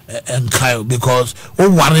enkai because o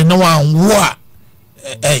ware no wan wo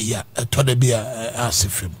a ya to de bia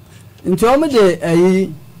asefim nti o me de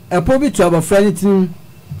ayi epo bi to abofra ni tin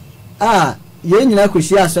ye nyina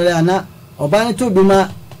koshi asore ana oba ne to bi ma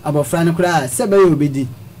abofra ne kura se ba ye obedi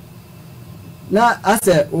na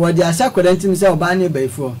ase wodi asha kodantim se oba ne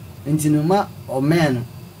bayfo ntinu ma o men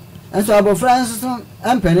enso abofra nso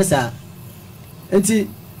ampene sa enti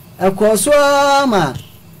ekoso ma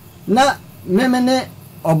na memene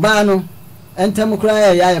oba no entem kura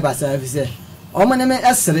ya basa afise o mene me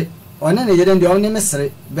esere one ne yede ndi o ne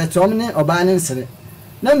mesere beto ne oba ne nsere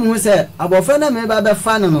na mu se abofra na me ba be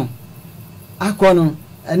fa no akono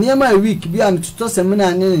eniema a week bi am tuto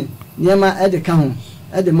semina ne niema edeka ho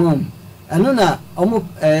ede mom eno na omo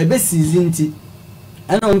be sizinti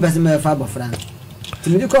ana omo pese me fa abofra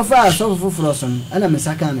timidi ko fa so fufuro so ana me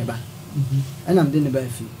saka me ba ana mde ne ba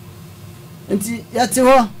fi enti yate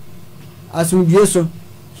ho asumdie so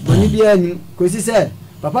boni bia ni ko si se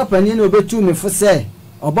papa pani na obetu me fo se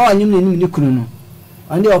oba wanyim ne nim ni kunu no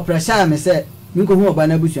ande opressure me se mi ko hu oba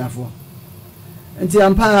na busuafo enti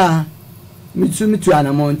ampa mitu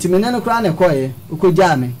anamo enti me ne no kra ne koye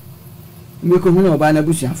okogya me mi ko hu oba na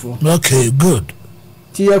busuafo. Okay, good.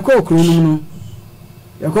 Ti ye ko kru no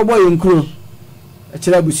yakobo ye nkro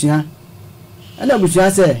akira busua ana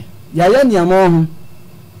busua se ya niamo ho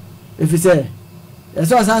efise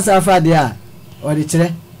yeso sansa afade a odi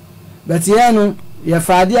kire but ye no ye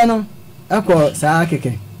faade no akọ saa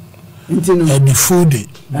keke nti no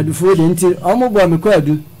adufude nti omo bo me ko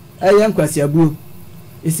adu eye nkwasi abuo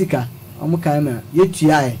esika omo kan ma ye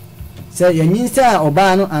tuae se ye nyinsa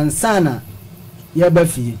oba no ansana ye ba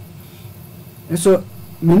fie so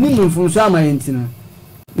minimum funso amaye nti no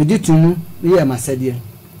meditumu ye masade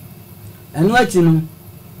enu achi no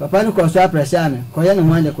papa no ko so apressure me ko ye ne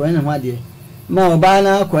ho ade ma oba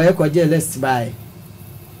na ko ye ko je list by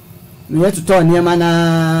me ye tuto niema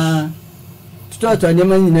na tuto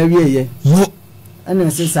niema nyina wieye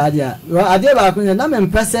ana se sade a ade ba ko na me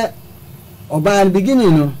mpese oba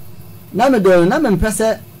beginning no na me do na me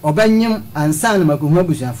mpese oba nyim ansa na makohu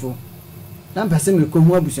abusuafo na mpese me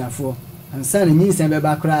kohu abusuafo ansa na nyi se be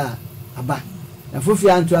ba kra aba na fofi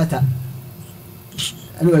antu ata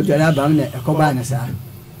anu adwara ba me ekoba na sa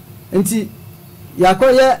enti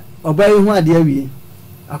yakoye oba yi hu ade awie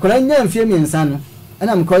akora nya mfie miensa no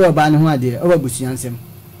ana mkoye oba ne hu ade oba busuansem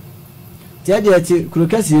ti ade ati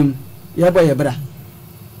krokasiem ye boye bra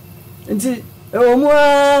enti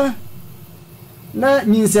ewomua na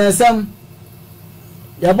nyinsensam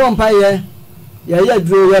ya bompa ye ya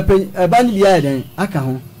duro ya eba ni bia den aka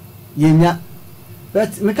ho yenya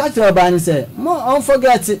but me catch oba ni say mo on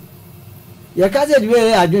forget ya catch the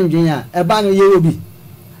way adwendwen a eba no ye obi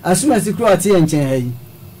asuma security ye nchen hayi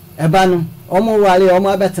eba no omo wale omo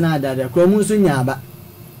abetena adada kro mu so nya aba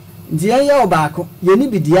ndi ye oba ko ye ni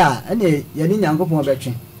bidia ene ye ni nyankopon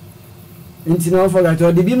betwe nti no forget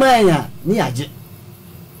o de bi manya ni age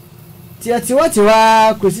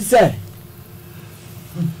tiwa kosi se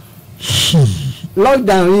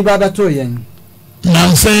lockdown ri baba to yen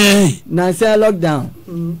nanse lockdown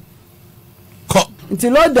ko nti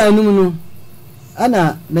lockdown no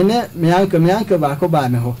ana me anke ba ko ba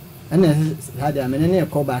me ho ana hada me ne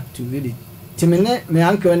ko back to village ti me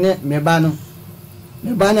anke ne me ba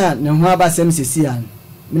na ne ho abasem sisi an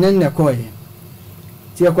me ne ko ye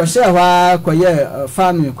ti ko hye hwa ko ye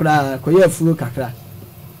family kura ko ye furu kakra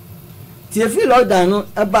ti fi lockdown no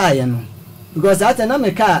eba ye no because ata na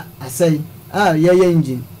me ka asai ye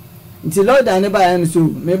engine nti lockdown ne ba ye so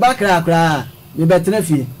me ba kra me betena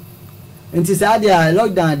fie enti saa dia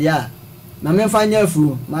lockdown dia na me fa nya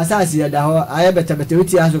afu ma saasi ya da ho aye beta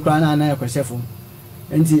uti aso kra na na yakoshefo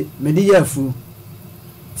enti me di ya afu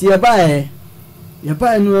ti ya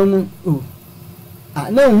ba nu amu o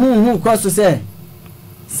na hu koso se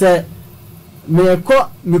me ko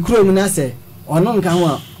mikro mu na se ono nka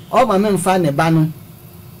ho o ma me mfa ne ba no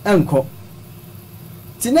enko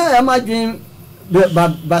ti na ya madwin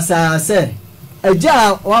basa se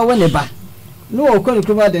eja wa wo ne ba no o ko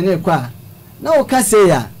mikro ba de ne kwa na o ka se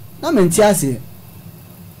ya na menti ase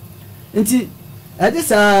nti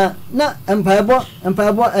edisa na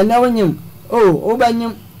empaibo ena wonyim o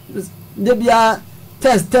banyim de bia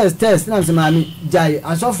test na se mami jai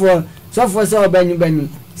asofo se obanyim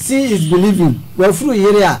see is believing we fru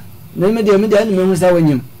yere a na me de na me hu sa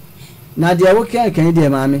wonyim na de wo kan de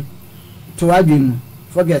mami to adwim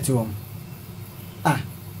forget won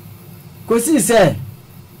ko si se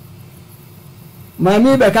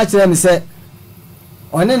mami be ka kire me se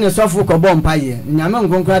one ne sofo ko bom paye nyame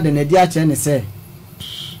nkonkra de na di a kire ne se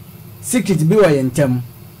secret bi wo yentem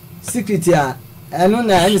secret a eno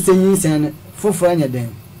na ene se nyinsen fofo anya den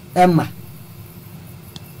emma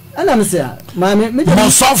ana me se mami me mo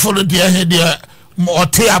sofo de he de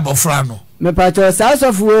ote abofra no me pa cho sa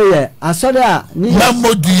sofo we ye asore a ni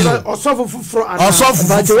modi osofo foforo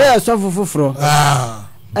asofo we asofo foforo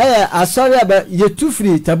asore ba ye tu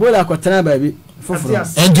free tabola kwatana ba bi foforo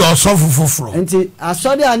enti osofo foforo enti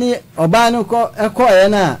asore ani oba no ko ye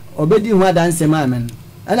na obedi hu adanse ma amen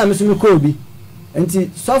ana me so me ko obi enti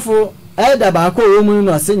sofo da ba ko wo mu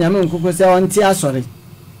no se nyame nkoko se onti asore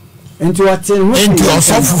enti wate hu enti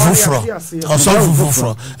osofo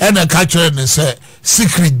foforo ena ka kire ne se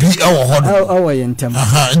secret bi e wo hodo wo yentem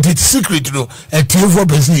enti secret no etiefo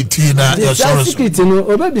besi eti na ya soro secret no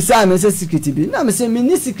obebi sa me se secret bi na me se me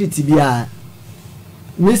ni secret bi a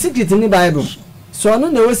me secret ni bible so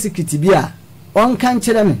no na wo secret bi a on kan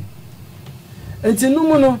kire me enti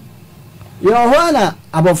numu no yo ho na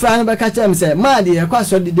abofra no be ka kire me se ma de e kwa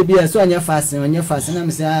so de bi e so anya fast na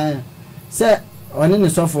me se one ne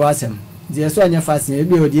sofo asem de so anya fast e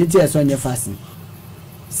bi o de ti e so anya fast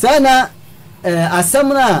sana asem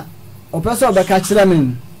na opeso obeka kire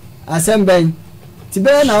me asem ben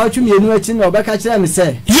tibe na otwum yenu achi na obeka kire me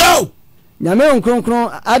se yo nyame nkronkron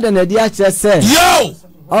adana di a kire se yo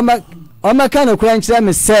o ka no kran kire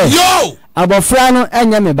me se yo abofra no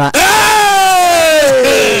enya me ba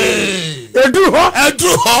edu ho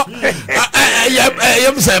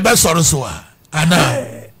yem se be soro so ana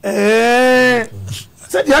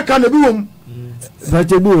se dia ka na bi wom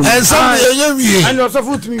batebu ensam ye wie ani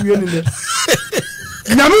osofo tumi wie ni le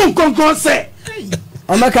nyame nkonkon se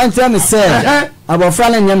o ma kan kire me se abofra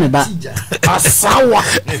no enya me ba asawa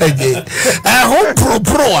ho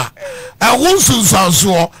proproa ho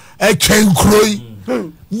sunsanso twenkroi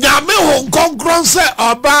nyame ho nkonkron se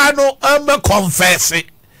oba no am confess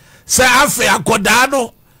se afi akoda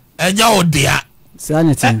no enya odia se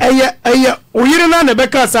anyete eye oyire na na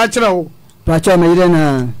beka sa kire wo pacho me yire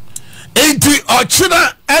na enti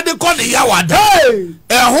ochina ede ko ne yawada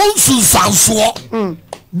ho sunsanso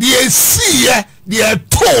die siye die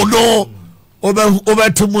to no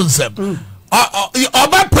obetumu nsem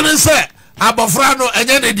oba pene se abofra no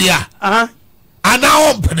enye ne dia ana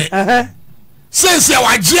ompene sense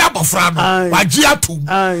wagye abofra no wagye atum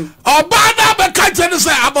oba na be ka je ne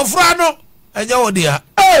se abofra no enye odia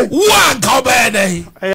wo anka oba ene